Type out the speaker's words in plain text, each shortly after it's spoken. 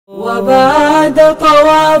وبعد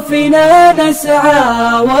طوافنا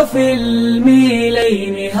نسعى وفي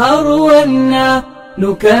الميلين هرونا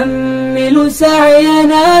نكمل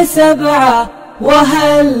سعينا سبعا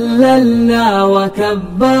وهللنا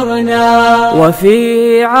وكبرنا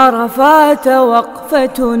وفي عرفات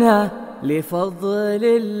وقفتنا لفضل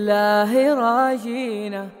الله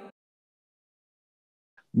راجينا.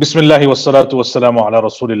 Bismillah wa salatu wa salamu ala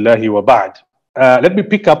Rasulillahi wa ba'd. Let me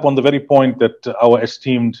pick up on the very point that our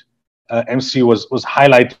esteemed MC was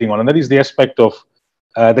highlighting on, and that is the aspect of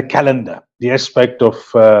the calendar, the aspect of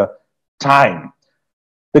time.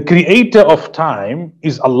 The creator of time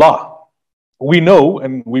is Allah. We know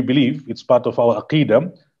and we believe, it's part of our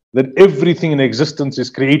aqeedah, that everything in existence is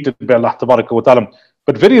created by Allah tabaraka wa ta'ala.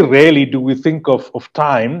 But very rarely do we think of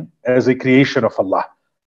time as a creation of Allah.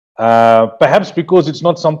 Perhaps because it's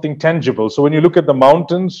not something tangible. So when you look at the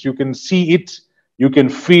mountains, you can see it, you can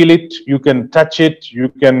feel it, you can touch it, you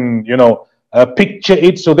can, picture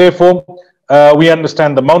it. So therefore, we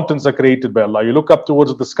understand the mountains are created by Allah. You look up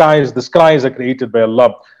towards the skies are created by Allah.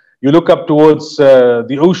 You look up towards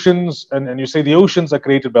the oceans and you say the oceans are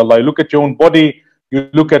created by Allah. You look at your own body, you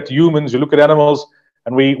look at humans, you look at animals,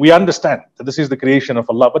 and we understand that this is the creation of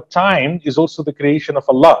Allah. But time is also the creation of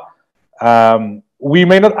Allah. We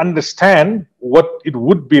may not understand what it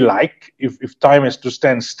would be like if time is to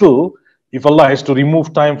stand still, if Allah has to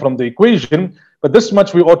remove time from the equation, but this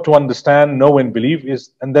much we ought to understand, know and believe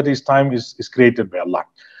and that is time is created by Allah.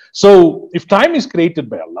 So if time is created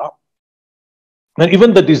by Allah, then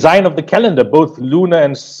even the design of the calendar, both lunar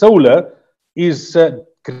and solar, is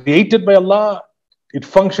created by Allah. It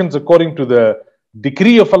functions according to the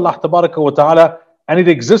decree of Allah tabaraka wa ta'ala, and it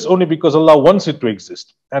exists only because Allah wants it to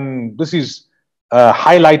exist. And this is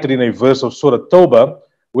highlighted in a verse of Surah Tawbah,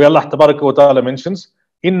 where Allah tabaraka wa ta'ala mentions,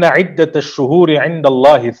 إِنَّ عِدَّةَ الشُّهُورِ عِنْدَ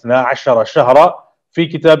اللَّهِ 12 شهرا في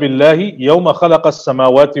كتاب الله يوم خلق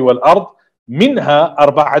السماوات والأرض منها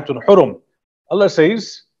 4 حرم. Allah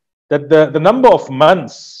says that the number of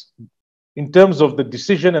months in terms of the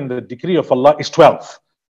decision and the decree of Allah is 12.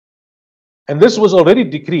 And this was already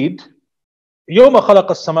decreed يوم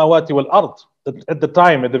خلق السماوات والأرض, at the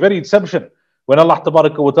time, at the very inception, when Allah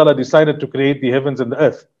tabaraka wa ta'ala decided to create the heavens and the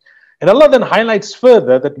earth. And Allah then highlights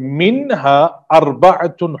further that minha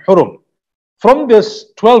arba'atun hurum. From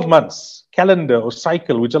this 12 months calendar or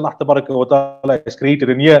cycle which Allah tabaraka wa ta'ala has created,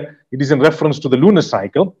 and here it is in reference to the lunar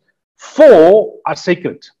cycle, 4 are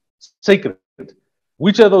sacred.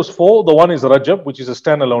 Which are those 4? The one is Rajab, which is a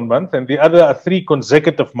standalone month, and the other are 3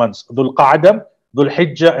 consecutive months, Dhul-Qa'dah,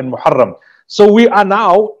 Dhul-Hijjah and Muharram. So we are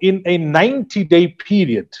now in a 90-day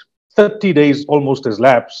period. 30 days almost has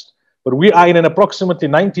lapsed, but we are in an approximately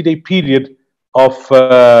 90-day period of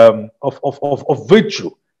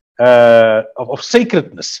virtue, of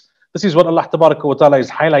sacredness. This is what Allah tabaraka wa ta'ala is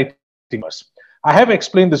highlighting us. I have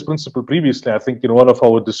explained this principle previously, I think, in one of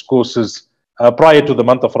our discourses prior to the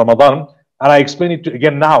month of Ramadan, and I explain it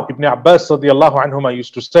again now. Ibn Abbas radiallahu anhuma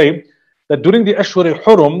used to say that during the Ashhur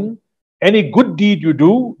al-Hurum, any good deed you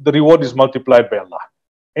do, the reward is multiplied by Allah.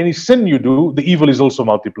 Any sin you do, the evil is also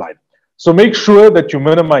multiplied. So make sure that you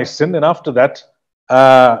minimize sin, and after that,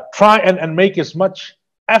 try and make as much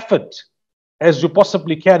effort as you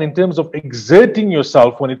possibly can in terms of exerting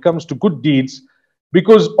yourself when it comes to good deeds,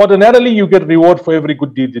 because ordinarily you get reward for every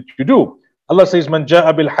good deed that you do. Allah says, "Man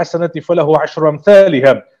ja'a bil hasanati falahu ashru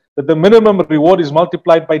amthaliha," that the minimum reward is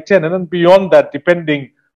multiplied by 10, and then beyond that,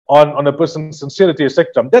 depending on a person's sincerity,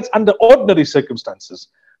 etc. That's under ordinary circumstances.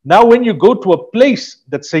 Now, when you go to a place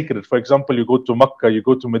that's sacred, for example, you go to Makkah, you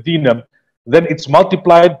go to Medina, then it's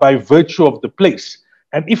multiplied by virtue of the place.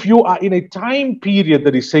 And if you are in a time period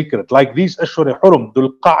that is sacred, like these Ashhur al-Hurum,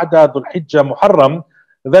 Dhul-Qa'dah, Dhul-Hijjah, Muharram,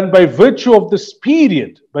 then by virtue of this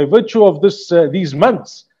period, by virtue of these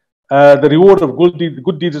months, the reward of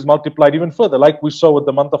good deeds is multiplied even further, like we saw with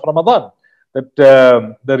the month of Ramadan, that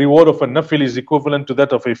the reward of a nafil is equivalent to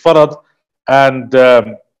that of a farad, and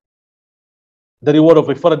the reward of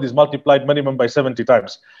a farad is multiplied minimum by 70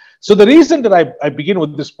 times. So the reason that I begin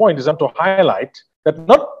with this point is to highlight that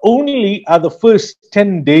not only are the first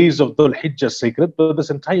 10 days of Dhul-Hijjah sacred, but this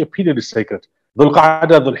entire period is sacred.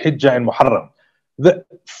 Dhul-Qa'dah, Dhul-Hijjah and Muharram. The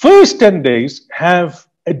first 10 days have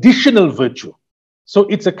additional virtue. So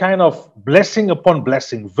it's a kind of blessing upon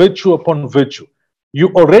blessing, virtue upon virtue. You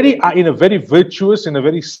already are in a very virtuous, in a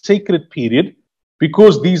very sacred period,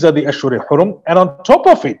 because these are the Ashhur al-Hurum. And on top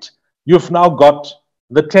of it, you've now got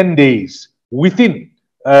the 10 days within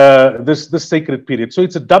this sacred period. So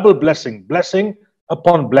it's a double blessing, blessing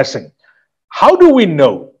upon blessing. How do we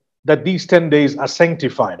know that these 10 days are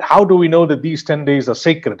sanctified? How do we know that these 10 days are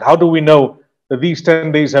sacred? How do we know that these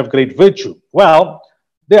 10 days have great virtue? Well,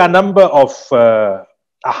 There are a number of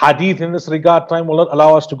hadith in this regard. Time will not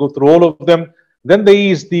allow us to go through all of them. Then there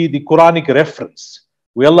is the Quranic reference,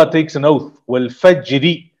 where Allah takes an oath. Well,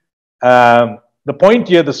 fajri. The point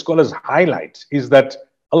here the scholars highlight is that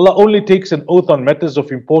Allah only takes an oath on matters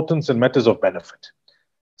of importance and matters of benefit.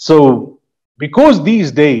 So, because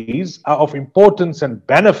these days are of importance and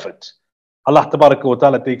benefit, Allah Tabaraka wa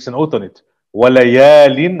Ta'ala takes an oath on it.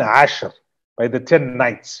 وَلَيَالٍ عَشْرٍ, by the 10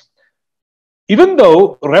 nights. Even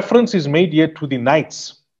though reference is made here to the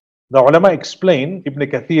nights, the ulama explain, Ibn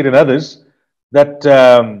Kathir and others, that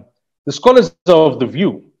the scholars are of the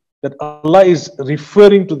view that Allah is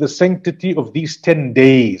referring to the sanctity of these 10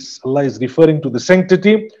 days. Allah is referring to the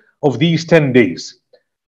sanctity of these 10 days.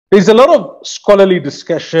 There's a lot of scholarly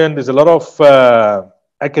discussion, there's a lot of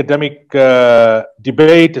academic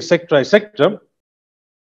debate, etc., etc.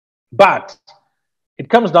 But it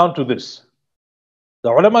comes down to this. The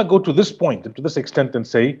ulama go to this point and to this extent and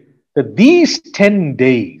say that these 10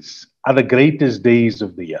 days are the greatest days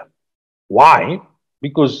of the year. Why?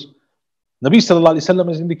 Because Nabi Sallallahu Alaihi Wasallam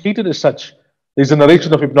is indicated as such. There's a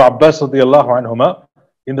narration of Ibn Abbas radiallahu anhuma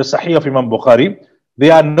in the Sahih of Imam Bukhari.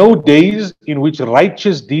 There are no days in which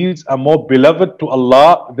righteous deeds are more beloved to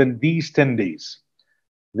Allah than these 10 days.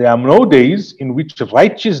 There are no days in which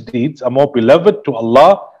righteous deeds are more beloved to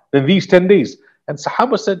Allah than these 10 days. And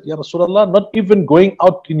Sahaba said, Ya Rasulullah, not even going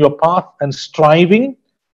out in your path and striving,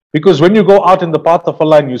 because when you go out in the path of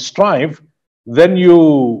Allah and you strive, then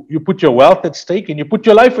you put your wealth at stake and you put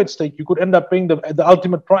your life at stake. You could end up paying the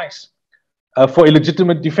ultimate price for a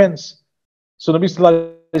legitimate defense. So Nabi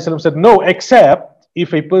Sallallahu Alaihi Wasallam said, no, except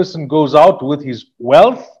if a person goes out with his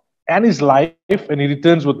wealth and his life and he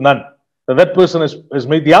returns with none. Then that person has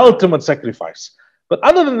made the ultimate sacrifice. But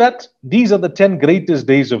other than that, these are the 10 greatest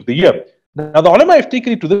days of the year. Now the ulama have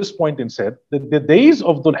taken it to this point and said that the days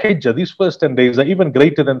of Dhul-Hijjah, these first 10 days, are even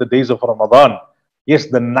greater than the days of Ramadan. Yes,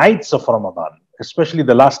 the nights of Ramadan, especially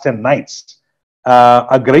the last 10 nights,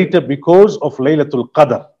 are greater because of Laylatul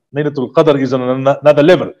Qadr. Laylatul Qadr is on another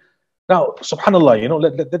level. Now,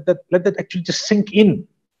 subhanAllah, let that actually just sink in.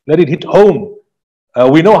 Let it hit home.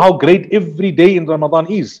 We know how great every day in Ramadan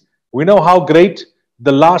is. We know how great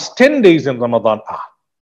the last 10 days in Ramadan are.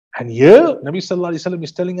 And here, Nabi Sallallahu Alaihi Wasallam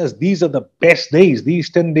is telling us these are the best days.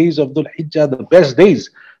 These 10 days of Dhul-Hijjah are the best days.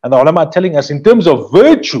 And the ulama are telling us in terms of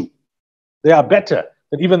virtue, they are better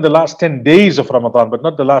than even the last 10 days of Ramadan, but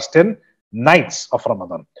not the last 10 nights of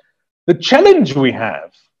Ramadan. The challenge we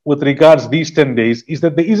have with regards to these 10 days is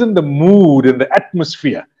that there isn't the mood and the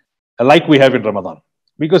atmosphere like we have in Ramadan.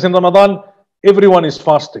 Because in Ramadan, everyone is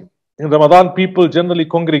fasting. In Ramadan, people generally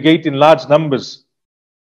congregate in large numbers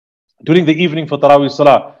during the evening for Taraweeh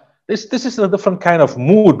Salah. This is a different kind of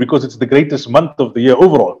mood because it's the greatest month of the year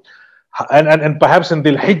overall. And perhaps in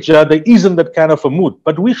Dhul-Hijjah, there isn't that kind of a mood.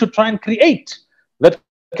 But we should try and create that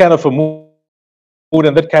kind of a mood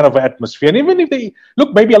and that kind of an atmosphere. And even if they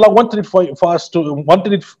look, maybe Allah wanted it for us to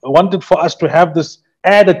wanted for us to have this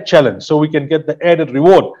added challenge, so we can get the added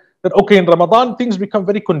reward. That okay, in Ramadan things become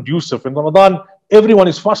very conducive. In Ramadan, everyone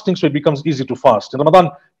is fasting, so it becomes easy to fast. In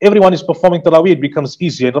Ramadan, everyone is performing Taraweeh, it becomes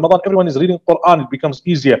easier. In Ramadan, everyone is reading Quran, it becomes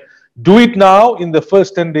easier. Do it now in the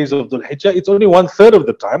first 10 days of Dhul-Hijjah. It's only 1/3 of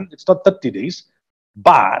the time. It's not 30 days.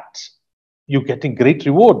 But you're getting great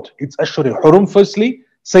reward. It's Ashur Hurum firstly,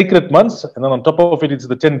 sacred months, and then on top of it, it's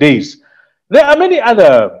the 10 days. There are many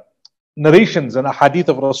other narrations and a hadith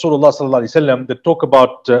of Rasulullah Sallallahu Alaihi Wasallam that talk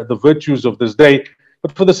about the virtues of this day.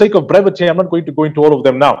 But for the sake of brevity, I'm not going to go into all of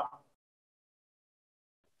them now.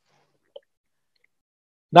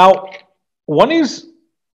 Now, one is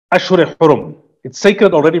Ashur Hurum. It's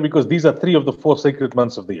sacred already because these are 3 of the 4 sacred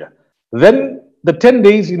months of the year. Then the 10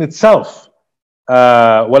 days in itself,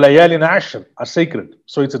 Walayalin Ashr, are sacred.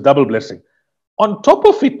 So it's a double blessing. On top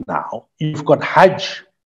of it now, you've got Hajj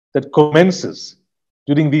that commences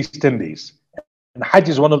during these 10 days. And Hajj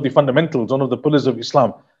is one of the fundamentals, one of the pillars of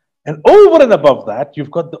Islam. And over and above that,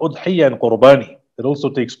 you've got the Udhiyah and Qurbani that also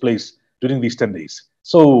takes place during these 10 days.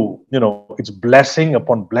 So, it's blessing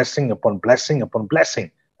upon blessing upon blessing upon blessing.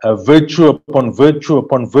 Virtue upon virtue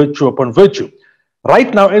upon virtue upon virtue.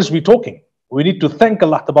 Right now, as we're talking, we need to thank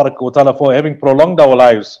Allah Ta'ala for having prolonged our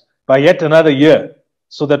lives by yet another year,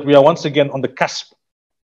 so that we are once again on the cusp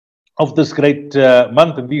of this great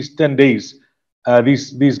month and these 10 days,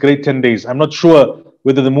 these great 10 days. I'm not sure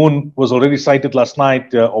whether the moon was already sighted last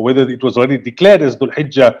night or whether it was already declared as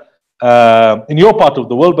Dhul-Hijjah in your part of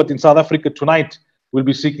the world, but in South Africa tonight, we'll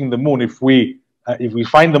be seeking the moon. If we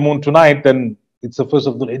find the moon tonight, then it's the first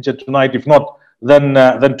of Dhul-Hijjah tonight. If not, then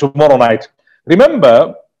tomorrow night.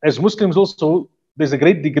 Remember, as Muslims also, there's a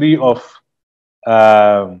great degree of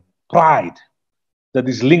pride that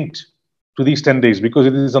is linked to these 10 days, because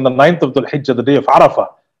it is on the 9th of Dhul-Hijjah, the day of Arafah,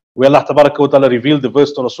 where Allah Ta'ala revealed the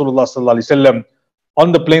verse to Rasulullah Sallallahu Alaihi Wasallam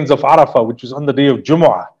on the plains of Arafah, which is on the day of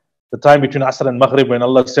Jumu'ah, the time between Asr and Maghrib, when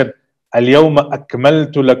Allah said, "Al-yawma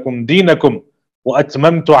akmaltu lakum deenakum wa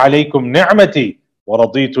atmamtu alaykum ni'mati wa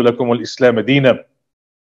raditu lakum al-Islam deena."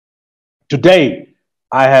 Today,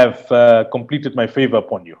 I have completed my favor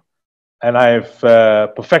upon you, and I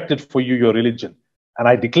have perfected for you your religion, and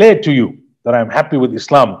I declare to you that I am happy with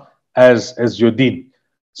Islam as your deen.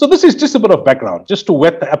 So this is just a bit of background, just to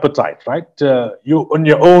whet the appetite, right? You on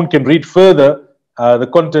your own can read further. The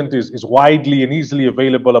content is widely and easily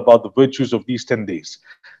available about the virtues of these 10 days.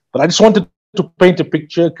 But I just wanted to paint a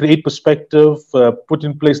picture, create perspective, put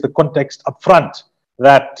in place the context up front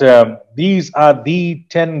that these are the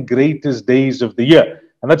 10 greatest days of the year.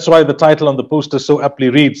 And that's why the title on the poster so aptly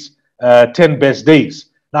reads, 10 best days.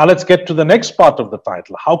 Now let's get to the next part of the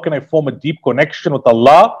title. How can I form a deep connection with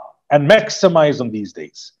Allah and maximize on these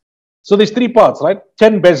days? So there's 3 parts, right?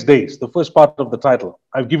 10 best days, the first part of the title.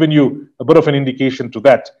 I've given you a bit of an indication to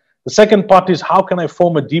that. The second part is, how can I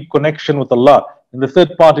form a deep connection with Allah? And the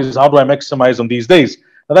third part is, how do I maximize on these days?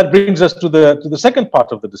 Now that brings us to the second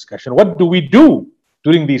part of the discussion. What do we do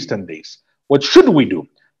during these 10 days? What should we do?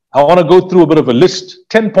 I want to go through a bit of a list,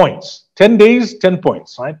 10 points. 10 days, 10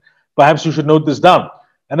 points, right? Perhaps you should note this down.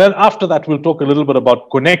 And then after that, we'll talk a little bit about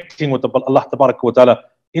connecting with Allah Ta'ala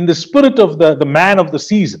in the spirit of the man of the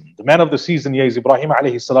season. The man of the season here is Ibrahim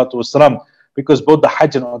alayhi salatu wasalam, because both the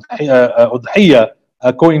Hajj and Udhiyah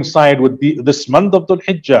coincide with this month of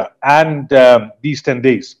Dhul-Hijjah and these 10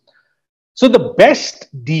 days. So the best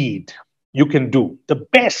deed you can do,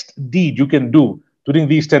 during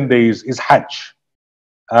these 10 days is Hajj.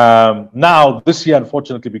 Now, this year,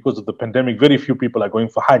 unfortunately, because of the pandemic, very few people are going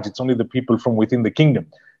for Hajj. It's only the people from within the kingdom,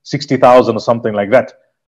 60,000 or something like that.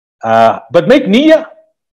 But make niyyah.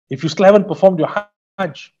 If you still haven't performed your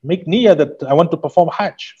Hajj, make niyyah that I want to perform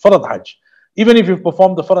Hajj, Farad Hajj. Even if you've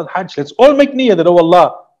performed the Farad Hajj, let's all make niyyah that, oh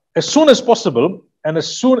Allah, as soon as possible and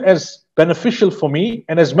as soon as beneficial for me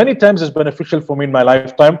and as many times as beneficial for me in my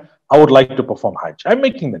lifetime, I would like to perform Hajj. I'm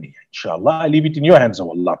making the niyyah, inshallah. I leave it in your hands, oh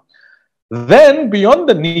Allah. Then beyond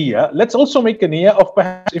the niyyah, let's also make a niyyah of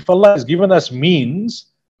perhaps if Allah has given us means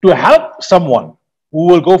to help someone who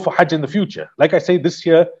will go for Hajj in the future. Like I say, this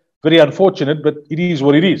year, very unfortunate, but it is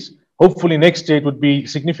what it is. Hopefully next year it would be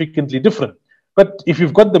significantly different. But if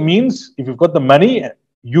you've got the means, if you've got the money,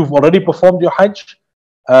 you've already performed your Hajj,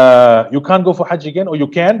 you can't go for Hajj again, or you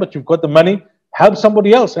can, but you've got the money, help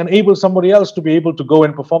somebody else, enable somebody else to be able to go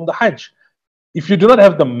and perform the Hajj. If you do not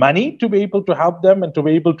have the money to be able to help them and to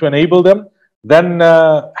be able to enable them, then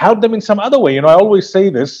help them in some other way. You know, I always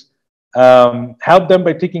say this, help them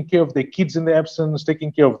by taking care of their kids in their absence,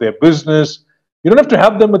 taking care of their business. You don't have to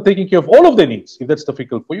help them with taking care of all of their needs. If that's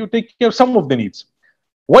difficult for you, take care of some of the needs.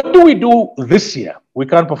 What do we do this year? We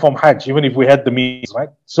can't perform Hajj, even if we had the means, right?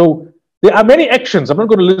 So there are many actions. I'm not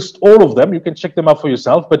going to list all of them. You can check them out for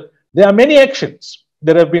yourself. But there are many actions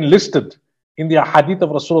that have been listed in the hadith of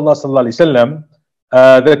Rasulullah Sallallahu Alaihi Wasallam,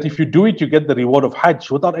 that if you do it, you get the reward of Hajj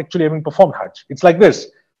without actually having performed Hajj. It's like this.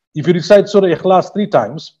 If you recite Surah Ikhlas 3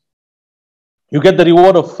 times, you get the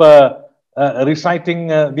reward of reciting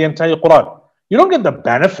the entire Quran. You don't get the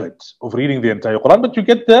benefit of reading the entire Quran, but you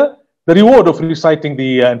get the reward of reciting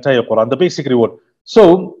the entire Quran, the basic reward.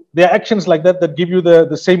 So there are actions like that that give you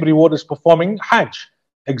the same reward as performing Hajj.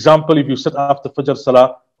 Example, if you sit after Fajr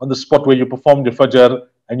Salah on the spot where you performed your Fajr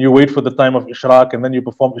and you wait for the time of Ishraq and then you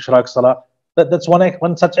perform Ishraq Salah, that's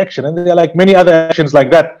one such action. And there are like many other actions like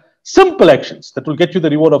that, simple actions that will get you the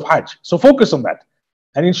reward of Hajj. So focus on that.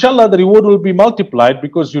 And inshallah, the reward will be multiplied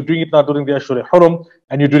because you're doing it now during the Ashur Haram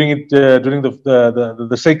and you're doing it during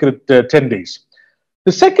the sacred 10 days.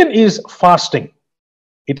 The second is fasting.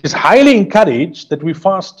 It is highly encouraged that we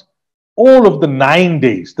fast all of the 9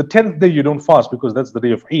 days. The 10th day you don't fast because that's the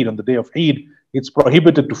day of Eid. On the day of Eid, it's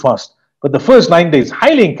prohibited to fast. But the first 9 days,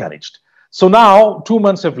 highly encouraged. So now 2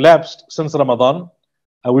 months have lapsed since Ramadan.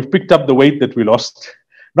 We've picked up the weight that we lost.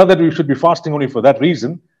 Not that we should be fasting only for that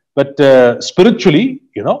reason, but spiritually,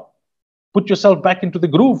 you know, put yourself back into the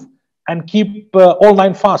groove and keep all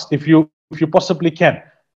 9 fast if you possibly can.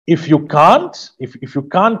 If you can't, if you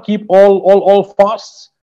can't keep all fasts,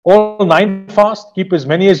 all 9 fasts, keep as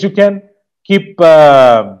many as you can. Keep,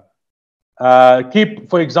 for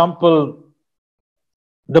example,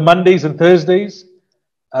 the Mondays and Thursdays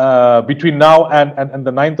between now and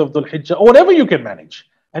the 9th of Dhul-Hijjah, or whatever you can manage.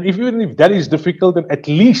 And even if that is difficult, then at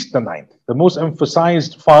least the 9th. The most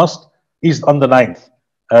emphasized fast is on the 9th.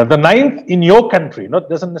 The 9th in your country,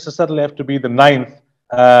 doesn't necessarily have to be the 9th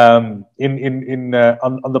on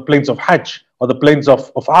the plains of Hajj or the plains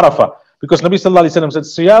of Arafah. Because Nabi Sallallahu Alaihi Wasallam said,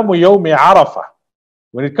 Siyamu yawmi Arafah.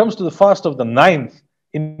 When it comes to the fast of the 9th,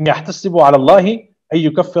 إِنِّي أَحْتَسِبُ عَلَى اللَّهِ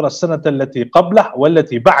أَن يُكَفِّرَ السَّنَةَ الَّتِي قَبْلَهُ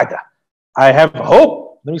وَالَّتِي بَعْدَهُ. I have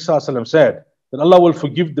hope, Nabi Sallallahu Alaihi Wasallam said, that Allah will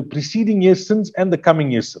forgive the preceding year's sins and the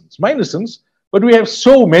coming year's sins. Minor sins, but we have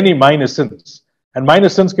so many minor sins. And minor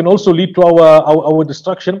sins can also lead to our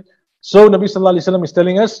destruction. So Nabi Sallallahu Alaihi Wasallam is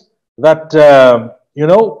telling us that,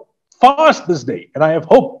 fast this day. And I have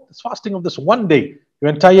hope, this fasting of this one day, your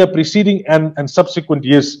entire preceding and subsequent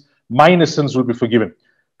years, minor sins will be forgiven.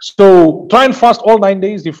 So try and fast all 9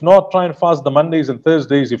 days. If not, try and fast the Mondays and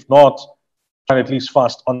Thursdays. If not, try and at least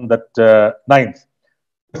fast on that 9th.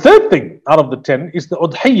 The third thing out of the 10 is the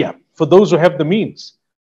Udhiyah, for those who have the means.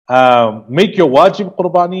 Make your wajib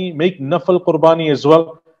qurbani, make nafal qurbani as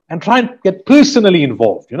well, and try and get personally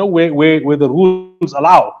involved, where the rules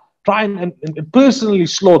allow. Try and personally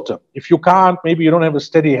slaughter. If you can't, maybe you don't have a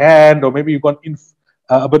steady hand, or maybe you've got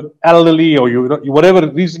a bit elderly, or whatever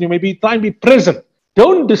reason you may be, try and be present.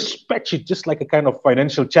 Don't dispatch it just like a kind of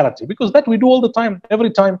financial charity, because that we do all the time.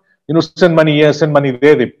 Every time, send money here, send money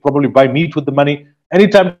there. They probably buy meat with the money.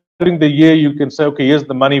 Anytime during the year, you can say, okay, here's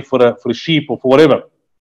the money for a sheep or for whatever.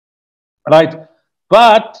 Right?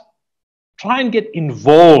 But try and get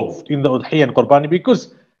involved in the Udhiyah and Qurbani,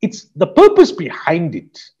 because it's the purpose behind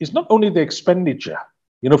it. It's not only the expenditure,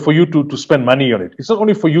 for you to spend money on it. It's not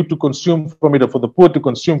only for you to consume from it or for the poor to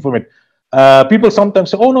consume from it. People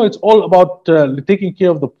sometimes say, oh no, it's all about taking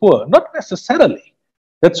care of the poor. Not necessarily.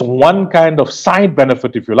 That's one kind of side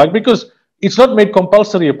benefit, if you like, because it's not made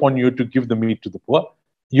compulsory upon you to give the meat to the poor.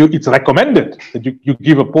 It's recommended that you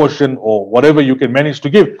give a portion or whatever you can manage to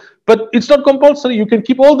give. But it's not compulsory. You can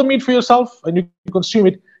keep all the meat for yourself and you can consume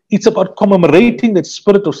it. It's about commemorating that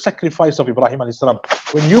spirit of sacrifice of Ibrahim alayhi salam.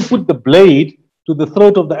 When you put the blade to the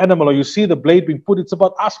throat of the animal, or you see the blade being put, it's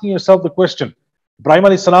about asking yourself the question. Ibrahim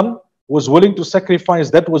alayhi salam was willing to sacrifice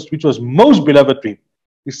that which was most beloved to him,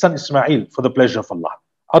 his son Ismail, for the pleasure of Allah,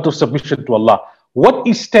 out of submission to Allah. What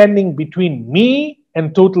is standing between me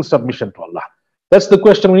and total submission to Allah? That's the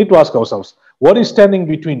question we need to ask ourselves. What is standing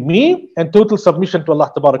between me and total submission to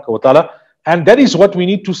Allah Tabaraka wa Ta'ala? And that is what we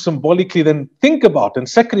need to symbolically then think about and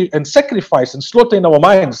sacrifice and slaughter in our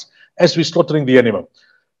minds as we're slaughtering the animal.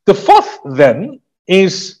 The fourth then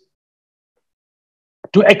is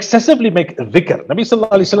to excessively make dhikr. Nabi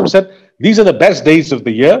Sallallahu Alaihi Wasallam said, these are the best days of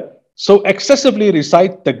the year. So excessively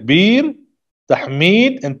recite takbir,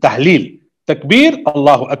 tahmeed and tahleel. Takbir,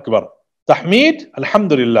 Allahu Akbar. Tahmeed,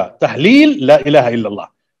 Alhamdulillah. Tahleel, La ilaha illallah.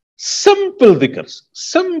 Simple dhikrs.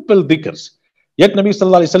 Simple dhikrs. Yet Nabi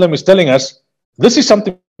Sallallahu Alaihi Wasallam is telling us, this is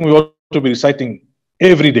something we ought to be reciting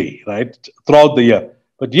every day, right? Throughout the year.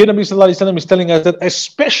 But here Nabi Sallallahu Alaihi Wasallam is telling us that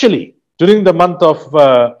especially during the month of,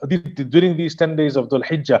 during these 10 days of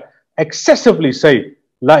Dhul-Hijjah, excessively say,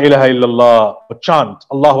 La ilaha illallah, or chant,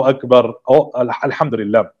 Allahu Akbar, or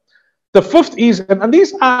Alhamdulillah. The fifth is, and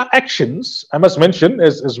these are actions, I must mention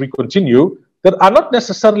as we continue, that are not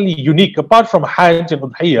necessarily unique, apart from Hajj and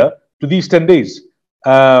Udhiyah, to these 10 days.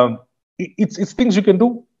 It's things you can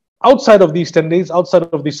do outside of these 10 days, outside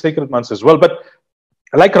of these sacred months as well. But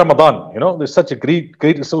like Ramadan, there's such a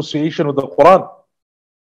great association with the Quran.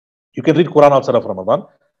 You can read Quran outside of Ramadan,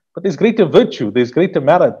 but there's greater virtue, there's greater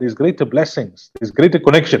merit, there's greater blessings, there's greater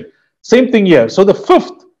connection. Same thing here. So the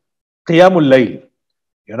fifth, Qiyamul Layl,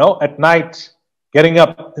 at night, getting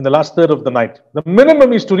up in the last third of the night. The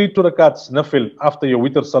minimum is to read 2 rakats nafil after your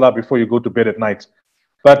witr salah before you go to bed at night.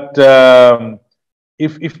 But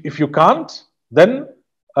if you can't, then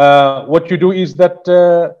what you do is that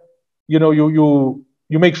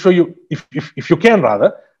you make sure if you can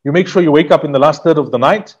rather, you make sure you wake up in the last third of the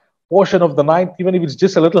night, portion of the night, even if it's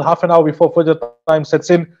just a little half an hour before Fajr time sets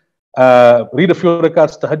in, read a few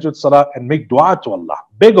rakats, tahajjud salah, and make dua to Allah,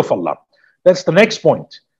 beg of Allah. That's the next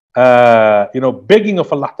point. Begging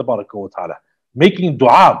of Allah Tabaraka wa Ta'ala, making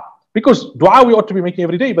dua, because dua we ought to be making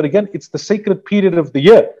every day, but again, it's the sacred period of the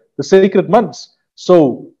year, the sacred months.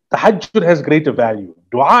 So tahajjud has greater value,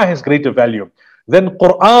 dua has greater value. Then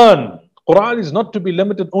Quran is not to be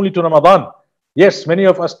limited only to Ramadan. Yes, many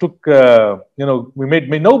of us took, we made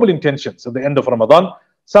noble intentions at the end of Ramadan.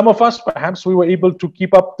 Some of us, perhaps we were able to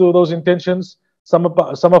keep up to those intentions. Some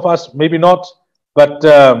of us, maybe not. But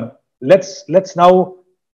let's now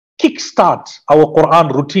kickstart our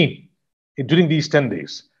Quran routine during these 10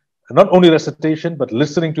 days. Not only recitation, but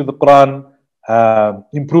listening to the Quran,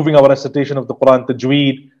 improving our recitation of the Quran,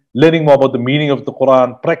 tajweed, learning more about the meaning of the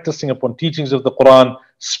Quran, practicing upon teachings of the Quran,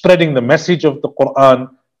 spreading the message of the Quran,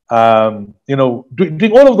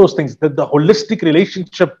 doing all of those things, the holistic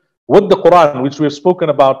relationship with the Quran, which we have spoken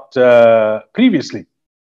about previously.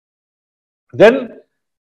 Then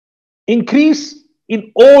increase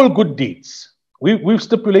in all good deeds. We've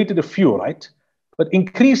stipulated a few, right? But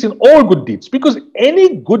increase in all good deeds, because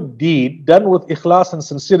any good deed done with ikhlas and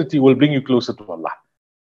sincerity will bring you closer to Allah.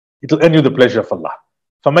 It will earn you the pleasure of Allah.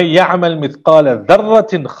 فَمَنْ يَعْمَلْ مِثْقَالَ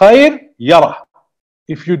ذَرَّةٍ خَيْرٍ يَرَهُ.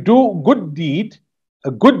 If you do a good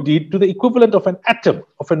deed to the equivalent of an atom,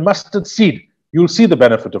 of a mustard seed, you'll see the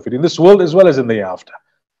benefit of it in this world as well as in the hereafter.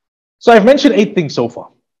 So I've mentioned 8 things so far,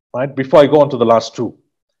 right? Before I go on to the last 2.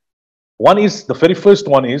 The very first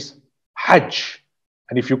one is Hajj.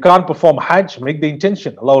 And if you can't perform Hajj, make the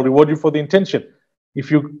intention. Allah will reward you for the intention.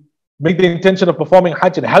 If you make the intention of performing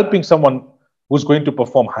Hajj and helping someone who's going to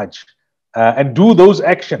perform Hajj, and do those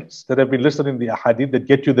actions that have been listed in the ahadith that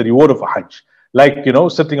get you the reward of a Hajj, like,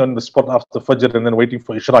 sitting on the spot after Fajr and then waiting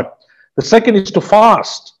for Ishraq. The second is to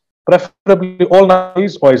fast, preferably all 9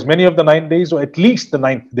 days, or as many of the 9 days, or at least the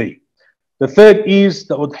 9th day. The third is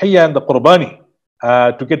the Udhiyah and the Qurbani,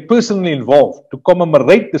 to get personally involved, to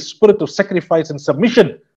commemorate the spirit of sacrifice and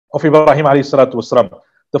submission of Ibrahim alayhi salatu wasalam.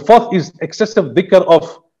 The fourth is excessive dhikr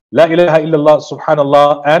of La ilaha illallah,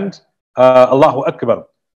 subhanallah, and Allahu Akbar.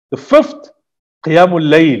 The fifth, Qiyamul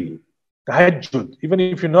Layl, Tahajjud. Even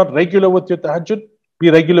if you're not regular with your Tahajjud, be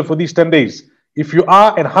regular for these 10 days. If you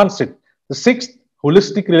are, enhance it. The sixth,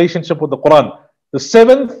 holistic relationship with the Quran. The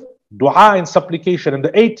seventh, dua and supplication. And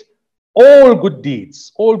the eighth, all good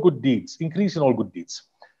deeds, increase in all good deeds.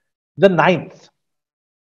 The ninth,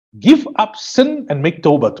 give up sin and make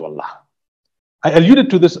tawbah to Allah. I alluded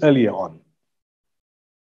to this earlier on,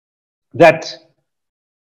 that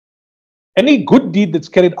any good deed that's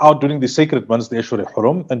carried out during the sacred months, the Ashur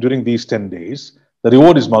al-Hurum, and during these 10 days, the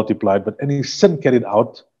reward is multiplied, but any sin carried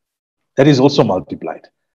out, that is also multiplied.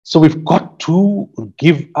 So we've got to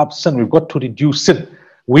give up sin, we've got to reduce sin.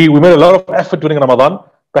 We made a lot of effort during Ramadan.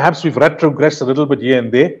 Perhaps we've retrogressed a little bit here and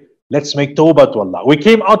there. Let's make tawbah to Allah. We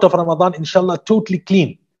came out of Ramadan, inshallah, totally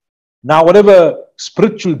clean. Now, whatever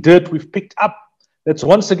spiritual dirt we've picked up, let's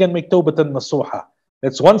once again make tawbatan nasuha.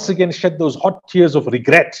 Let's once again shed those hot tears of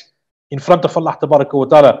regret in front of Allah Tabaraka wa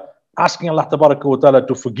Ta'ala, asking Allah Tabaraka wa Ta'ala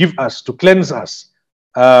to forgive us, to cleanse us,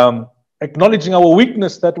 acknowledging our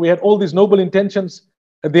weakness that we had all these noble intentions.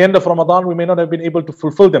 At the end of Ramadan, we may not have been able to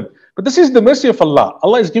fulfill them. But this is the mercy of Allah.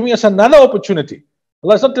 Allah is giving us another opportunity.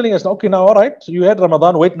 Allah is not telling us, okay, now, all right, so you had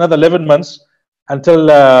Ramadan, wait another 11 months until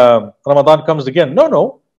Ramadan comes again.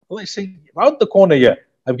 No. Allah is saying, around the corner here,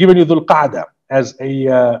 I've given you Dhul-Qa'dah as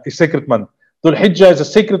a sacred month. Dhul-Hijjah is a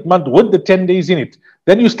sacred month with the 10 days in it.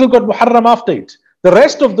 Then you still got Muharram after it. The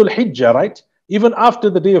rest of Dhul-Hijjah, right? Even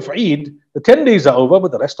after the day of Eid, the 10 days are over,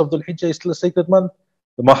 but the rest of Dhul-Hijjah is still a sacred month.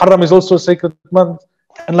 The Muharram is also a sacred month.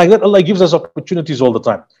 And like that, Allah gives us opportunities all the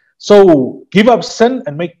time. So give up sin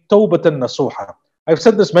and make tawbatan nasuha. I've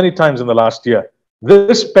said this many times in the last year.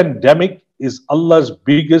 This pandemic is Allah's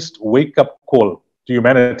biggest wake-up call to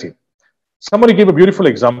humanity. Somebody gave a beautiful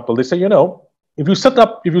example. They say, if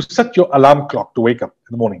you set your alarm clock to wake up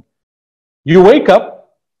in the morning, you wake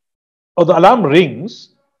up, or the alarm rings,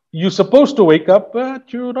 you're supposed to wake up,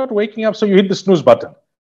 but you're not waking up, so you hit the snooze button.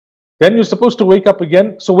 Then you're supposed to wake up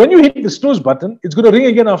again. So when you hit the snooze button, it's going to ring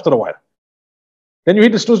again after a while. Then you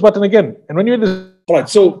hit the snooze button again. And when you hit the... All right,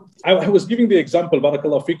 so I was giving the example,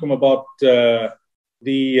 Barakallahu Fikum, about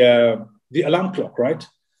the alarm clock, right?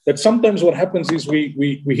 That sometimes what happens is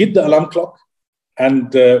we hit the alarm clock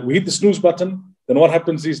and we hit the snooze button. Then what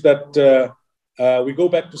happens is that we go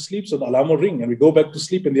back to sleep, so the alarm will ring, and we go back to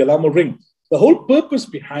sleep and the alarm will ring. The whole purpose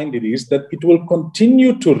behind it is that it will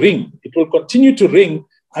continue to ring. It will continue to ring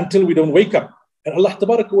until we don't wake up. And Allah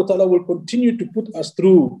Tabaraka wa Ta'ala will continue to put us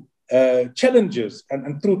through challenges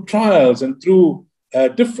and through trials and through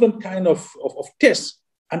different kind of tests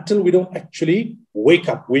until we don't actually wake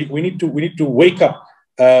up. We need to wake up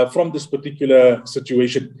from this particular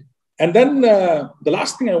situation. And then the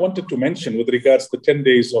last thing I wanted to mention with regards to the 10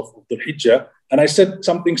 days of Dhul-Hijjah, and I said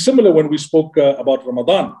something similar when we spoke about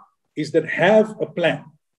Ramadan, is that have a plan.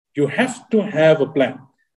 You have to have a plan.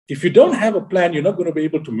 If you don't have a plan, you're not going to be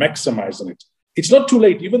able to maximize on it. It's not too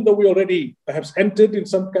late, even though we already perhaps entered in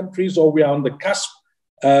some countries or we are on the cusp.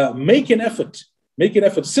 Make an effort. Make an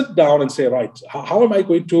effort. Sit down and say, right, how am I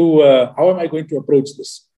going to approach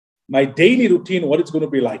this? My daily routine, what it's going to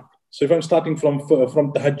be like. So if I'm starting from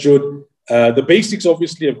Tahajjud, the basics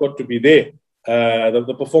obviously have got to be there.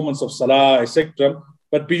 The performance of Salah, etc.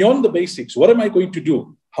 But beyond the basics, what am I going to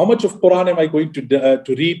do? How much of Quran am I going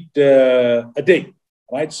to read a day?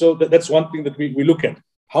 Right? So that's one thing that we look at.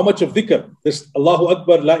 How much of dhikr, this Allahu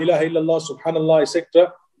Akbar, La ilaha illallah, subhanallah,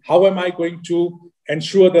 etc. How am I going to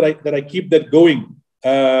ensure that I keep that going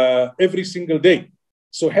every single day?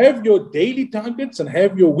 So have your daily targets and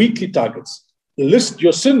have your weekly targets. List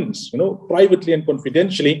your sins, privately and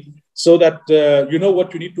confidentially, so that you know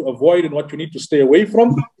what you need to avoid and what you need to stay away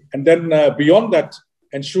from. And then beyond that,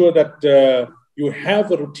 ensure that you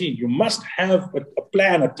have a routine. You must have a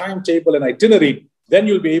plan, a timetable, an itinerary. Then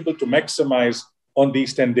you'll be able to maximize on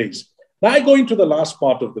these 10 days. Now I go into the last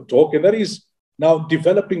part of the talk, and that is now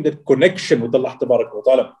developing that connection with Allah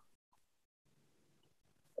Ta'ala.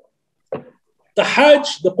 The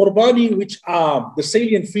Hajj, the Qurbani, which are the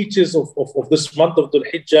salient features of this month of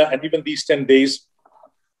Dhul-Hijjah and even these 10 days,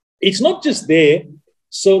 it's not just there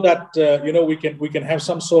so that we can have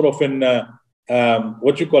some sort of a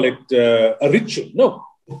ritual. No,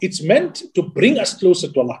 it's meant to bring us closer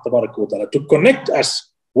to Allah Ta'ala, to connect us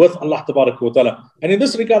with Allah Ta'ala. And in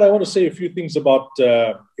this regard, I want to say a few things about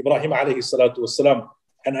Ibrahim alayhi salatu wasalam,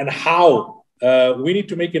 and how we need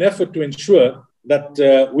to make an effort to ensure that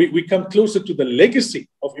we come closer to the legacy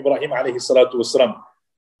of Ibrahim alayhi salatu wasalam.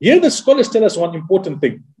 Here the scholars tell us one important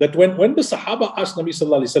thing, that when the Sahaba asked Nabi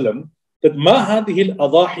sallallahu alayhi wasallam that ma hadhihi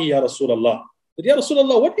al-adahi ya Rasulallah, that ya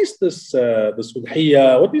Rasulallah, what is this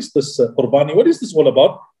udhiyya, what is this qurbani, what is this all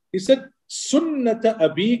about? He said, sunnata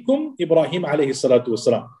abikum Ibrahim alayhi salatu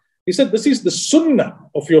wasalam. He said, this is the sunnah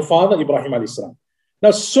of your father Ibrahim alayhi salam. Now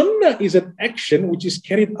sunnah is an action which is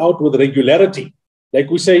carried out with regularity. Like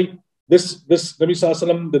we say, this Nabi sallallahu alayhi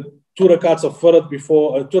wasallam, the 2 rakats of farad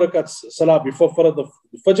before, 2 rakats salah before farad of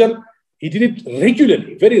fajr, he did it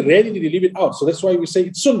regularly. Very rarely did he leave it out. So that's why we say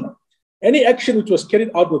it's sunnah. Any action which was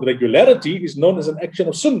carried out with regularity is known as an action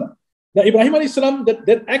of sunnah. Now Ibrahim alayhi salam,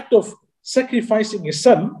 that act of sacrificing his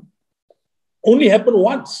son only happened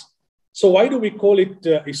once. So why do we call it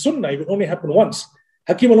a sunnah if it only happened once?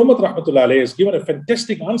 Hakim al-Ummat rahmatullah alayhi has given a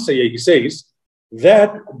fantastic answer here. He says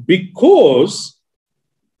that because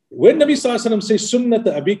when Nabi sallallahu alayhi wa sallam says sunnah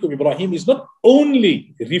abikum Ibrahim, is not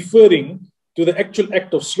only referring to the actual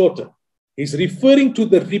act of slaughter. He's referring to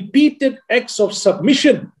the repeated acts of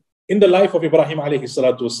submission in the life of Ibrahim alayhi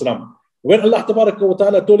salatu wasalam. When Allah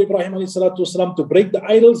Ta'ala told Ibrahim alayhi salatu wasalam to break the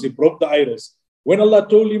idols, he broke the idols. When Allah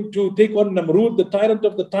told him to take on Namrud, the tyrant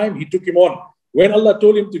of the time, he took him on. When Allah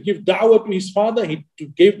told him to give da'wah to his father, he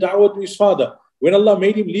gave da'wah to his father. When Allah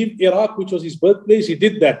made him leave Iraq, which was his birthplace, he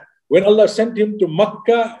did that. When Allah sent him to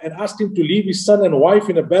Makkah and asked him to leave his son and wife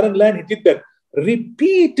in a barren land, he did that.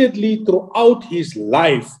 Repeatedly throughout his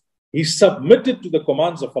life, he submitted to the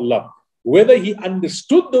commands of Allah. Whether he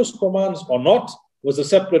understood those commands or not was a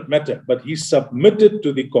separate matter, but he submitted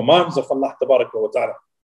to the commands of Allah Ta'ala.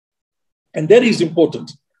 And that is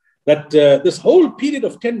important, that this whole period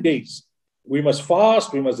of 10 days, we must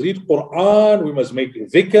fast, we must read Quran, we must make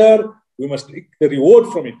dhikr, we must take the reward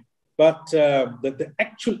from it. But the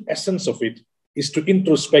actual essence of it is to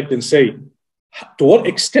introspect and say, to what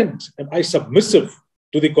extent am I submissive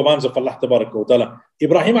to the commands of Allah Ta'ala?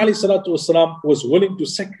 Ibrahim alayhi salatu wasalam was willing to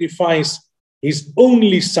sacrifice his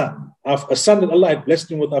only son, a son that Allah had blessed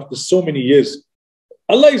him with after so many years.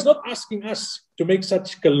 Allah is not asking us to make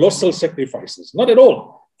such colossal sacrifices. Not at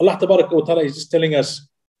all. Allah Ta'ala is just telling us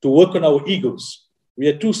to work on our egos. We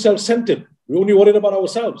are too self-centered. We only worried about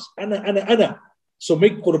ourselves. Ana. So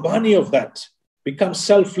make qurbani of that. Become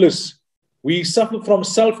selfless. We suffer from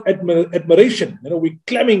self-admiration. We're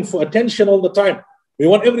clamming for attention all the time. We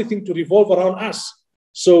want everything to revolve around us.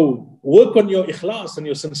 So work on your ikhlas and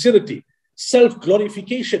your sincerity.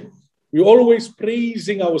 Self-glorification. We're always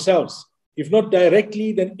praising ourselves. If not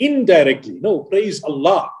directly, then indirectly. No, praise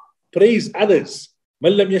Allah. Praise others.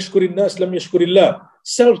 Man lam yashkurin nas lam yashkurillah.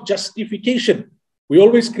 Self-justification. We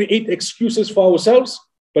always create excuses for ourselves,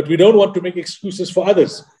 but we don't want to make excuses for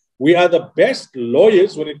others. We are the best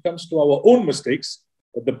lawyers when it comes to our own mistakes,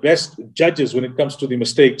 but the best judges when it comes to the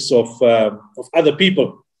mistakes of other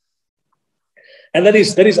people. And that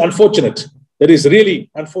is unfortunate. That is really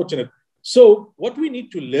unfortunate. So what we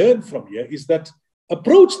need to learn from here is that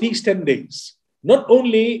approach these 10 days, not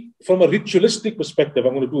only from a ritualistic perspective,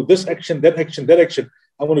 I'm going to do this action, that action, that action.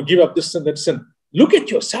 I'm going to give up this sin, that sin. Look at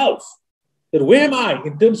yourself. That where am I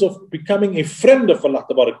in terms of becoming a friend of Allah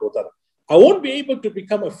Ta'ala? I won't be able to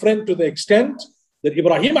become a friend to the extent that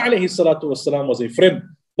Ibrahim alayhi salatu wasalam was a friend.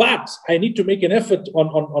 But I need to make an effort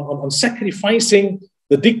on sacrificing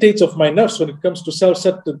the dictates of my nafs when it comes to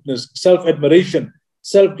self-centeredness, self-admiration,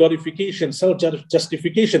 self-glorification,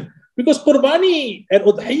 self-justification. Because qurbani and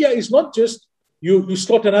udhiyya is not just you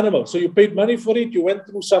slaughter an animal. So you paid money for it, you went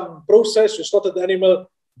through some process, you slaughtered the animal,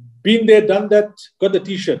 been there, done that, got the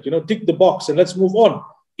t-shirt, tick the box and let's move on.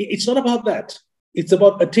 It's not about that. It's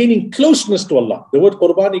about attaining closeness to Allah. The word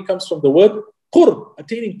qurbani comes from the word qurb,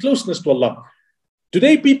 attaining closeness to Allah.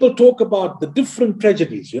 Today, people talk about the different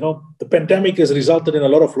tragedies. The pandemic has resulted in a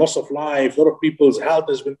lot of loss of life. A lot of people's health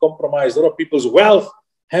has been compromised. A lot of people's wealth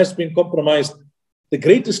has been compromised. The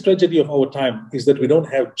greatest tragedy of our time is that we don't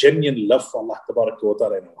have genuine love for Allah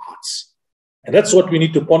Ta'ala in our hearts. And that's what we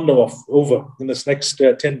need to ponder over in this next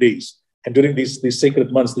 10 days. And during these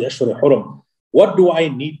sacred months, the Ashur al-Haram, what do I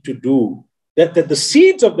need to do? That the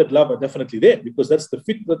seeds of that love are definitely there, because that's the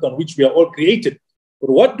fitrat on which we are all created. But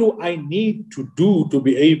what do I need to do to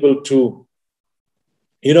be able to,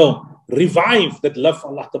 revive that love for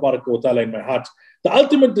Allah Ta'ala in my heart? The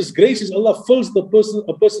ultimate disgrace is Allah fills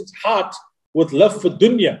a person's heart with love for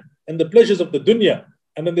dunya and the pleasures of the dunya,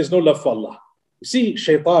 and then there's no love for Allah. You see,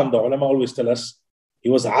 Shaitan, the ulama always tell us, he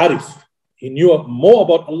was arif. He knew more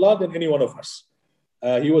about Allah than any one of us.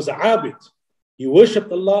 He was abid. He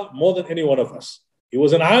worshipped Allah more than any one of us. He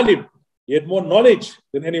was an alim. He had more knowledge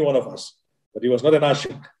than any one of us. But he was not an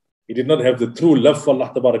ashik. He did not have the true love for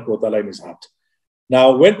Allah Ta'ala in his heart.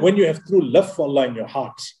 Now, when you have true love for Allah in your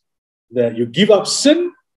heart, you give up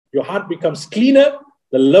sin, your heart becomes cleaner,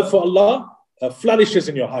 the love for Allah flourishes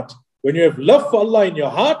in your heart. When you have love for Allah in your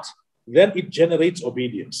heart, then it generates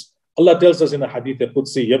obedience. Allah tells us in a hadith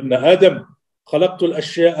al-Qudsi, Ya ibn Adam, خلقت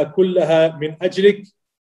الأشياء كلها من أجلك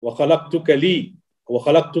وخلقتك لي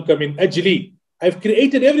وخلقتك من أجلي. I've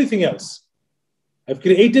created everything else. I've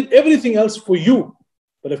created everything else for you,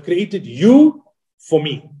 but I've created you for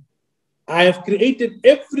me. I have created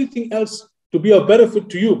everything else to be of benefit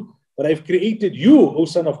to you, but I've created you, O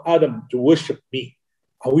son of Adam, to worship me.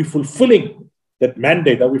 Are we fulfilling that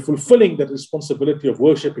mandate? Are we fulfilling that responsibility of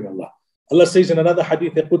worshipping Allah? Allah says in another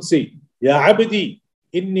hadith al-Qudsi, Ya abdi,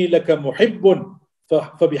 inni laka muhibbun,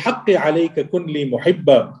 fabihaqqi alayka kun li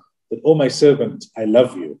muhibba. That, oh my servant, I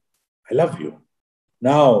love you. I love you.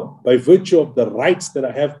 Now, by virtue of the rights that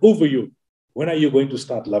I have over you, when are you going to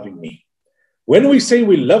start loving me? When we say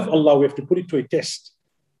we love Allah, we have to put it to a test.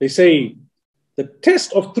 They say the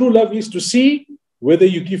test of true love is to see whether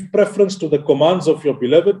you give preference to the commands of your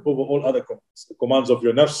beloved over all other commands. The commands of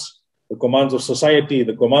your nafs, the commands of society,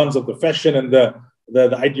 the commands of the fashion and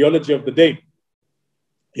the ideology of the day.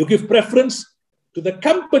 You give preference to the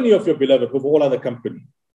company of your beloved over all other company.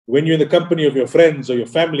 When you're in the company of your friends or your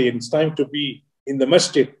family and it's time to be in the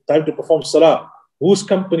masjid, time to perform salah, whose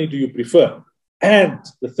company do you prefer? And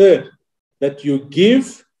the third, that you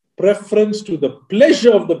give preference to the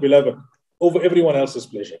pleasure of the beloved over everyone else's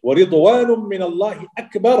pleasure. وَرِضْوَانٌ مِّنَ اللَّهِ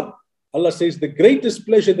أَكْبَرٌ. Allah says the greatest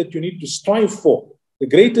pleasure that you need to strive for, the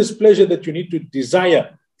greatest pleasure that you need to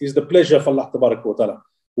desire is the pleasure of Allah Ta'ala.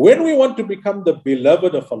 When we want to become the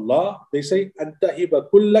beloved of Allah, they say, أَنْتَهِبَ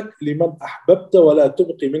كُلَّكْ لِمَنْ أَحْبَبْتَ وَلَا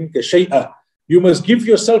تُبْقِ مِنْكَ شَيْئًا. You must give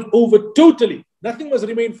yourself over totally. Nothing must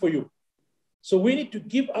remain for you. So we need to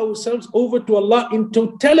give ourselves over to Allah in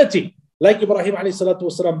totality. Like Ibrahim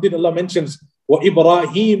ﷺ did, Allah mentions,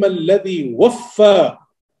 وَإِبْرَاهِيمَ الَّذِي وَفَّى.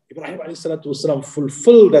 Ibrahim ﷺ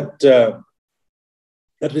fulfilled that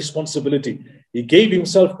responsibility. He gave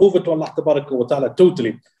himself over to Allah Ta'ala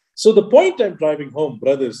totally. So the point I'm driving home,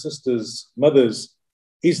 brothers, sisters, mothers,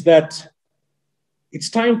 is that it's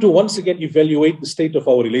time to once again evaluate the state of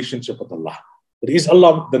our relationship with Allah. That is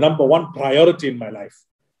Allah the number one priority in my life?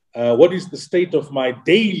 What is the state of my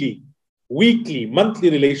daily, weekly, monthly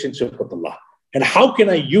relationship with Allah? And how can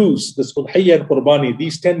I use this Dhul-Hijjah and Qurbani,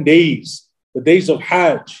 these 10 days, the days of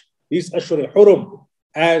Hajj, these Ashur al-Haram,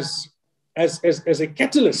 as a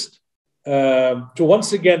catalyst to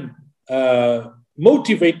once again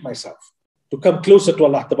motivate myself to come closer to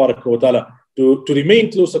Allah Ta'ala, to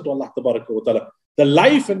remain closer to Allah Ta'ala. The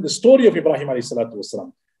life and the story of Ibrahim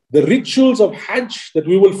ﷺ, the rituals of Hajj that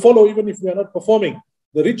we will follow even if we are not performing,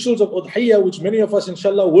 the rituals of Udhiyah, which many of us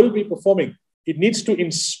inshallah will be performing, it needs to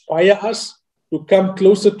inspire us to come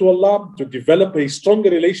closer to Allah, to develop a stronger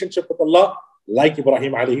relationship with Allah, like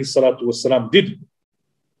Ibrahim ﷺ did.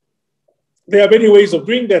 There are many ways of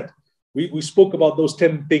doing that. We spoke about those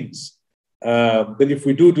 10 things that if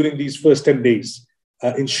we do during these first 10 days,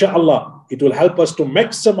 inshallah, it will help us to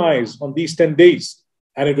maximize on these 10 days.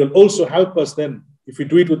 And it will also help us then, if we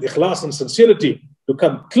do it with ikhlas and sincerity, to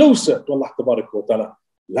come closer to Allah Ta'ala.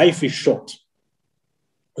 Life is short.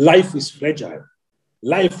 Life is fragile.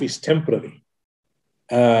 Life is temporary.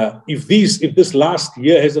 If this last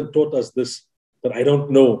year hasn't taught us this, then I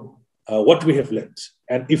don't know what we have learned.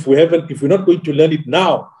 And if we're not going to learn it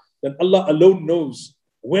now, then Allah alone knows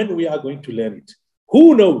when we are going to learn it.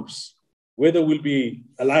 Who knows whether we'll be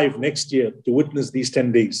alive next year to witness these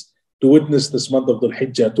 10 days, to witness this month of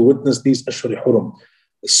Dhul-Hijjah, to witness these Ashur al-Haram.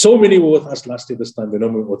 So many were with us last year, this time, they're no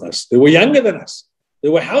more with us. They were younger than us. They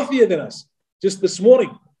were healthier than us. Just this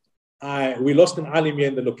morning, we lost an alim here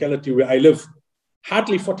in the locality where I live.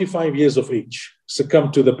 hardly 45 years of age,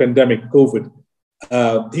 succumbed to the pandemic, COVID.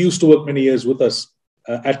 He used to work many years with us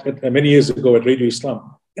many years ago at Radio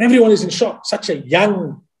Islam. And everyone is in shock. Such a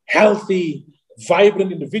young, healthy,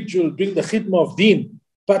 vibrant individual doing the khidmah of deen.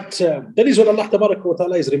 But that is what Allah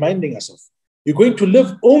Ta'ala is reminding us of. You're going to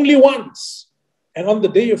live only once. And on the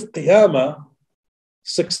day of Qiyamah,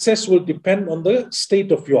 success will depend on the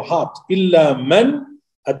state of your heart. إِلَّا مَنْ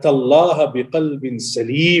أَتَى اللَّهَ بِقَلْبٍ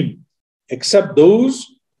سَلِيمٍ. Except those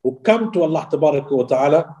who come to Allah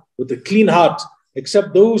Ta'ala with a clean heart.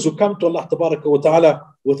 Except those who come to Allah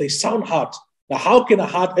Ta'ala with a sound heart. Now, how can a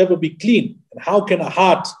heart ever be clean? And how can a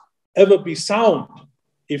heart ever be sound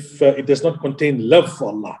if it does not contain love for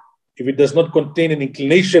Allah? If it does not contain an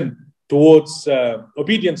inclination towards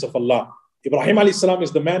obedience of Allah? Ibrahim alayhi salam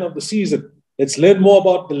is the man of the season. Let's learn more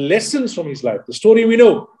about the lessons from his life. The story we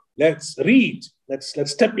know. Let's read. Let's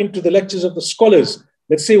step into the lectures of the scholars.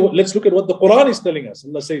 Let's look at what the Quran is telling us.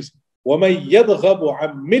 Allah says, وَمَن يَضْغَبُ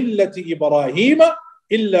عَن مِلَّةِ إِبْرَاهِيمَ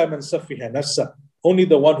إِلَّا مَنْ سَفِّهَ نَفْسَهُ. Only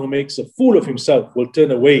the one who makes a fool of himself will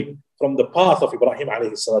turn away from the path of Ibrahim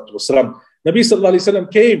alayhi salatu wasalam. Nabi sallallahu alayhi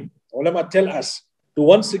wasallam came, ulama tell us, to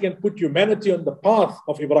once again put humanity on the path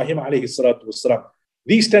of Ibrahim alayhi salatu wasalam.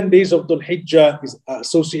 These 10 days of Dhul-Hijjah is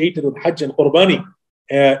associated with Hajj and Qurbani.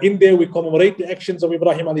 In there we commemorate the actions of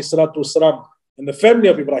Ibrahim alayhi salatu wasalam and the family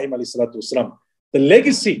of Ibrahim alayhi salatu wasalam. The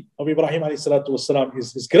legacy of Ibrahim alayhi salatu wasalam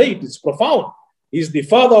is great, it's profound. He's the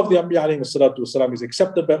father of the Anbiya alayhi salatu wasalam. He's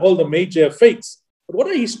accepted by all the major faiths. But what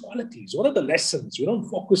are his qualities? What are the lessons? We don't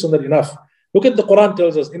focus on that enough. Look at the Quran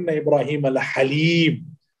tells us, Inna Ibrahim la halim.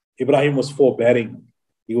 Ibrahim was forbearing.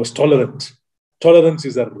 He was tolerant. Tolerance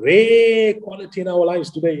is a rare quality in our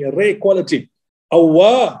lives today, a rare quality.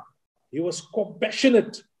 Awwah. He was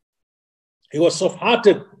compassionate. He was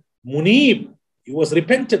soft-hearted. Munib. He was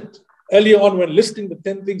repentant. Earlier on, when listing the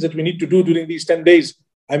 10 things that we need to do during these 10 days,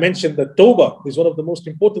 I mentioned that Tawbah is one of the most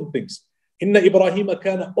important things. Inna Ibrahim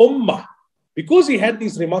kana ummah. Because he had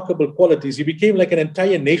these remarkable qualities, he became like an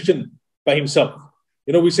entire nation by himself.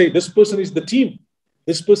 You know, we say this person is the team.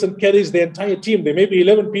 This person carries the entire team. There may be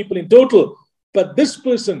 11 people in total, but this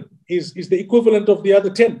person is the equivalent of the other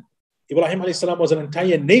 10. Ibrahim alayhi salam was an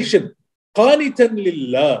entire nation. Qanitan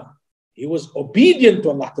lillah. He was obedient to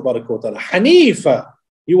Allah tabaraka wa ta'ala. Hanifa.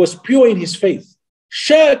 He was pure in his faith.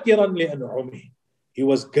 Shakiran li an'umih. He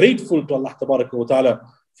was grateful to Allah tabaraka wa ta'ala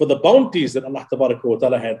for the bounties that Allah Tabaraka wa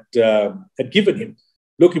Ta'ala had given him.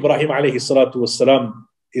 Look, Ibrahim alayhi salatu wassalam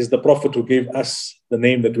is the prophet who gave us the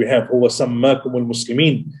name that we have. Huwa sammakum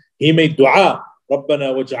al-muslimin. He made dua.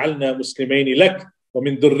 Rabbana waj'alna muslimaini lak wa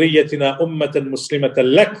min dhurriyyatina ummatan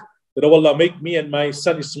muslimatan lak. That, oh Allah, make me and my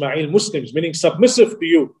son Ismail Muslims, meaning submissive to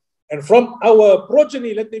you. And from our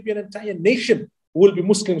progeny, let there be an entire nation who will be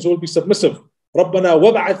Muslims, who will be submissive. Rabbana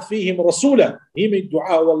wab'ath fihim rasula. He made dua,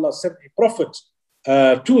 oh Allah, sent a prophet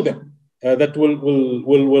to them that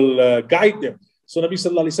will guide them. So Nabi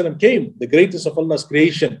sallallahu alayhi wasallam came, the greatest of Allah's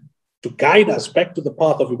creation, to guide us back to the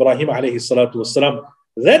path of Ibrahim alayhi salatu wasalam.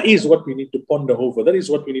 That is what we need to ponder over. That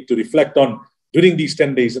is what we need to reflect on during these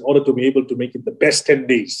 10 days in order to be able to make it the best 10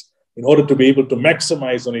 days, in order to be able to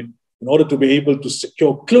maximize on it, in order to be able to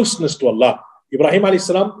secure closeness to Allah. Ibrahim alayhi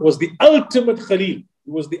salam was the ultimate Khalil.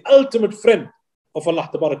 He was the ultimate friend of Allah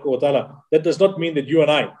Tabaraka wa Ta'ala. That does not mean that you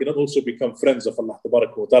and I cannot also become friends of Allah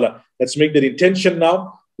Tabaraka wa Ta'ala. Let's make that intention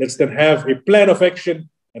now. Let's then have a plan of action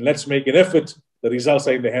and let's make an effort. The results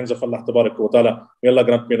are in the hands of Allah Tabaraka wa Ta'ala. May Allah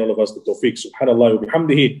grant me and all of us the tawfiq. Subhanallah wa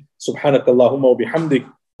bihamdihi. Subhanakallahumma wa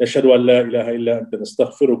bihamdik. Nashhadu an la ilaha illa anta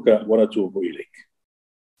nastaghfiruka wa natubu ilayk.